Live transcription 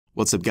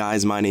What's up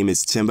guys, my name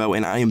is Timbo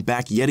and I am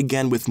back yet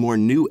again with more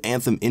new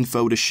Anthem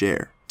info to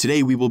share.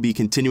 Today we will be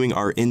continuing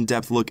our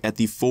in-depth look at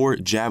the 4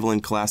 Javelin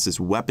class's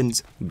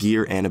weapons,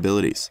 gear, and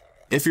abilities.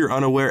 If you're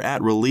unaware,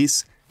 at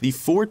release, the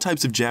 4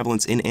 types of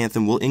Javelins in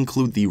Anthem will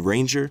include the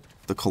Ranger,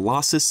 the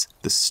Colossus,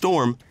 the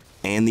Storm,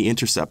 and the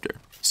Interceptor.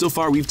 So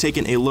far we've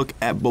taken a look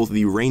at both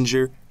the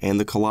Ranger and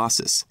the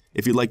Colossus.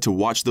 If you'd like to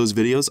watch those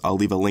videos, I'll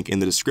leave a link in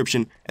the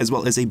description as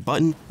well as a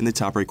button in the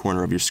top right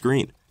corner of your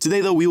screen.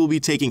 Today though, we will be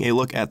taking a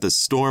look at the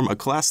Storm, a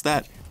class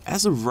that,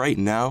 as of right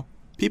now,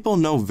 people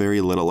know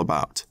very little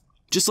about.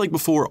 Just like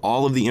before,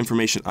 all of the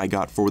information I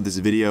got for this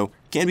video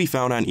can be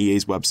found on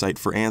EA's website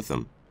for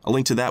Anthem. A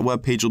link to that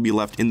webpage will be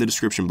left in the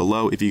description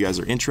below if you guys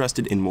are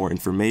interested in more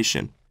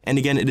information. And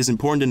again, it is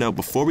important to note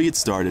before we get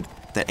started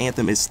that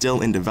Anthem is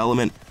still in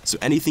development, so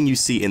anything you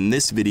see in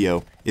this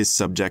video is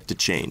subject to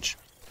change.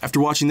 After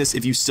watching this,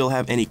 if you still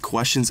have any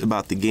questions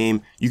about the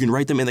game, you can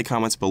write them in the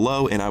comments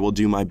below and I will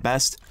do my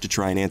best to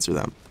try and answer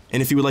them.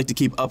 And if you would like to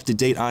keep up to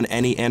date on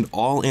any and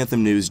all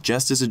Anthem news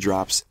just as it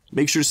drops,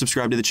 make sure to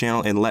subscribe to the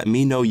channel and let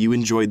me know you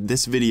enjoyed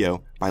this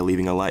video by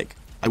leaving a like.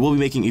 I will be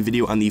making a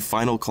video on the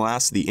final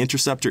class, the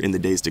Interceptor, in the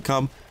days to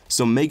come,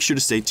 so make sure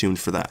to stay tuned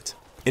for that.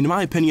 In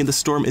my opinion, the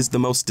Storm is the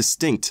most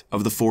distinct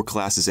of the 4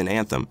 classes in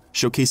Anthem,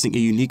 showcasing a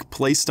unique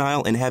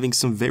playstyle and having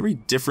some very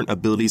different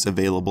abilities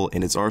available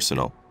in its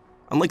arsenal.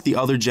 Unlike the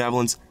other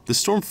Javelins, the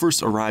Storm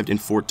first arrived in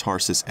Fort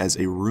Tarsus as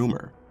a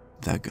rumor.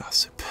 The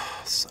gossip,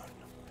 son.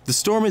 The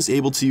Storm is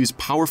able to use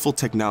powerful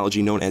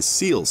technology known as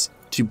seals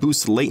to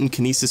boost latent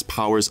kinesis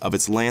powers of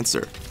its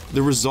Lancer.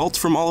 The result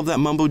from all of that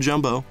mumbo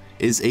jumbo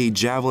is a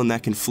Javelin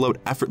that can float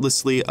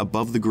effortlessly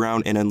above the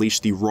ground and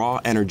unleash the raw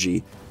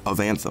energy of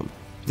Anthem.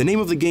 The name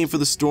of the game for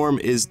the Storm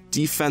is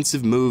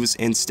defensive moves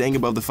and staying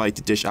above the fight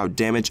to dish out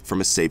damage from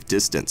a safe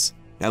distance.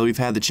 Now that we've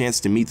had the chance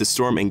to meet the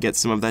Storm and get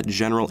some of that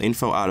general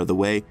info out of the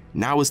way,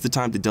 now is the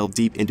time to delve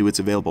deep into its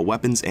available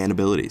weapons and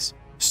abilities.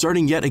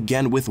 Starting yet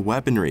again with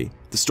weaponry,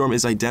 the Storm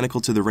is identical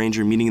to the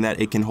Ranger, meaning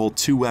that it can hold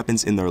 2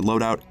 weapons in their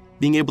loadout,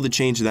 being able to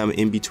change them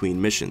in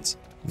between missions.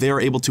 They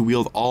are able to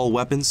wield all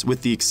weapons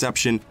with the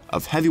exception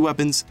of heavy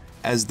weapons,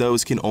 as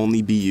those can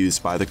only be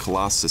used by the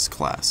Colossus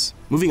class.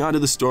 Moving on to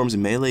the Storm's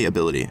melee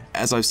ability.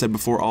 As I've said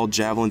before, all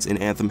Javelins in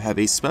Anthem have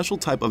a special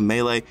type of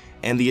melee,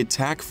 and the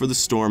attack for the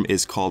Storm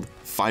is called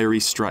Fiery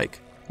Strike.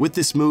 With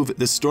this move,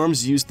 the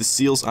Storms use the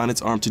seals on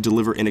its arm to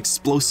deliver an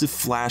explosive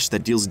flash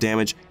that deals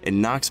damage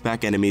and knocks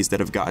back enemies that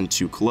have gotten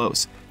too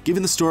close,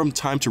 giving the Storm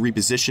time to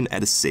reposition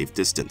at a safe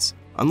distance.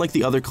 Unlike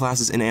the other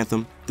classes in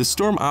Anthem, the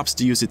Storm opts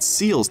to use its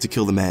seals to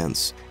kill the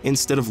mans,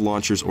 instead of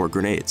launchers or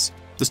grenades.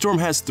 The Storm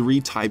has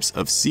 3 types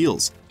of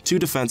seals, 2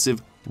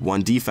 defensive,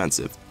 1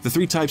 defensive. The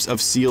 3 types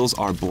of seals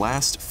are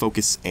Blast,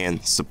 Focus,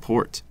 and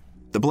Support.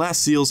 The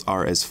Blast seals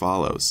are as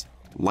follows: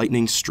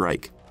 Lightning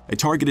Strike, a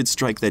targeted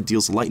strike that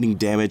deals lightning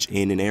damage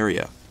in an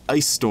area.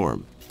 Ice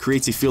Storm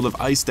creates a field of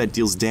ice that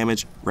deals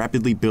damage,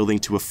 rapidly building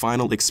to a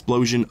final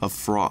explosion of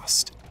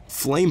frost.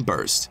 Flame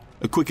Burst,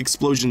 a quick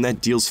explosion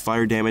that deals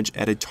fire damage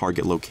at a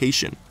target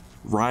location.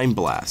 Rime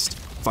Blast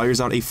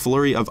fires out a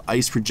flurry of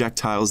ice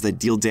projectiles that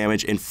deal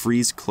damage and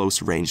freeze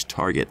close-range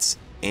targets.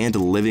 And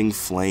Living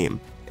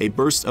Flame, a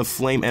burst of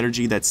flame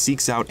energy that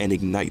seeks out and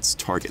ignites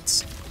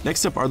targets.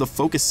 Next up are the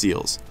Focus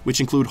Seals, which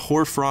include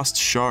Hoarfrost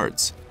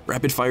Shards,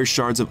 rapid-fire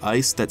shards of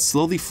ice that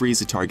slowly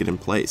freeze a target in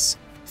place.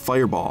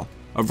 Fireball,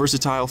 a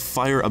versatile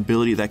fire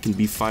ability that can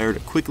be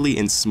fired quickly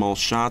in small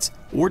shots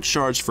or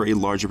charged for a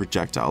larger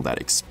projectile that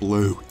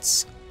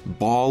explodes.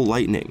 Ball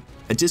Lightning,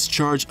 a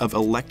discharge of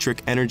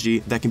electric energy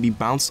that can be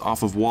bounced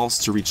off of walls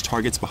to reach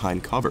targets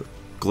behind cover.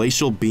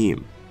 Glacial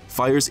Beam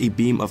fires a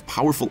beam of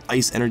powerful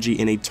ice energy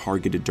in a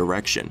targeted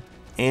direction.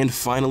 And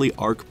finally,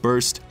 Arc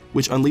Burst,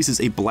 which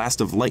unleashes a blast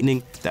of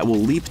lightning that will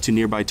leap to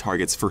nearby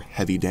targets for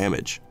heavy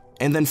damage.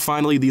 And then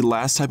finally, the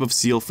last type of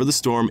seal for the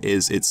Storm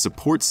is its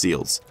support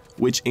seals,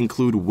 which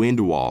include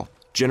Wind Wall,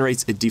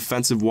 generates a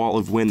defensive wall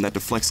of wind that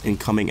deflects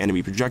incoming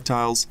enemy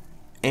projectiles,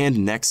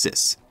 and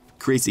Nexus,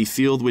 creates a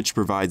field which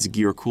provides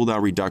gear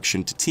cooldown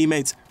reduction to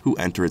teammates who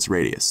enter its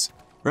radius.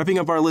 Wrapping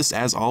up our list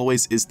as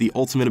always is the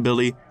ultimate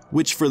ability,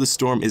 which for the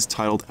Storm is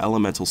titled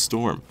Elemental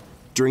Storm.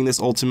 During this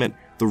ultimate,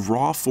 the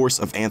raw force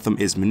of Anthem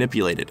is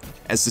manipulated,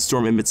 as the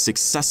Storm emits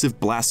successive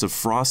blasts of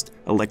frost,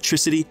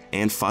 electricity,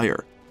 and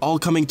fire, all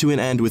coming to an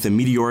end with a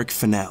meteoric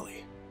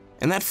finale.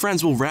 And that,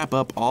 friends, will wrap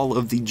up all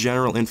of the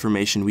general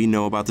information we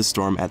know about the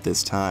Storm at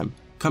this time.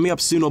 Coming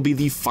up soon will be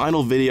the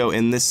final video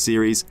in this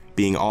series,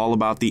 being all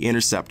about the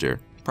Interceptor,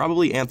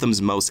 probably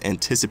Anthem's most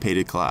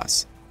anticipated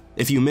class.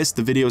 If you missed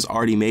the videos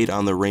already made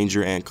on the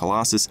Ranger and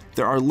Colossus,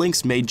 there are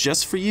links made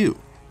just for you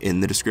in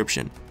the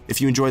description.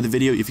 If you enjoyed the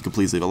video, if you could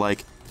please leave a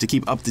like. To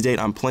keep up to date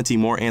on plenty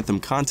more Anthem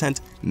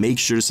content, make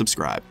sure to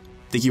subscribe.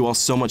 Thank you all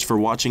so much for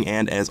watching,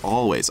 and as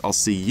always, I'll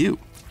see you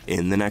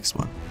in the next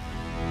one.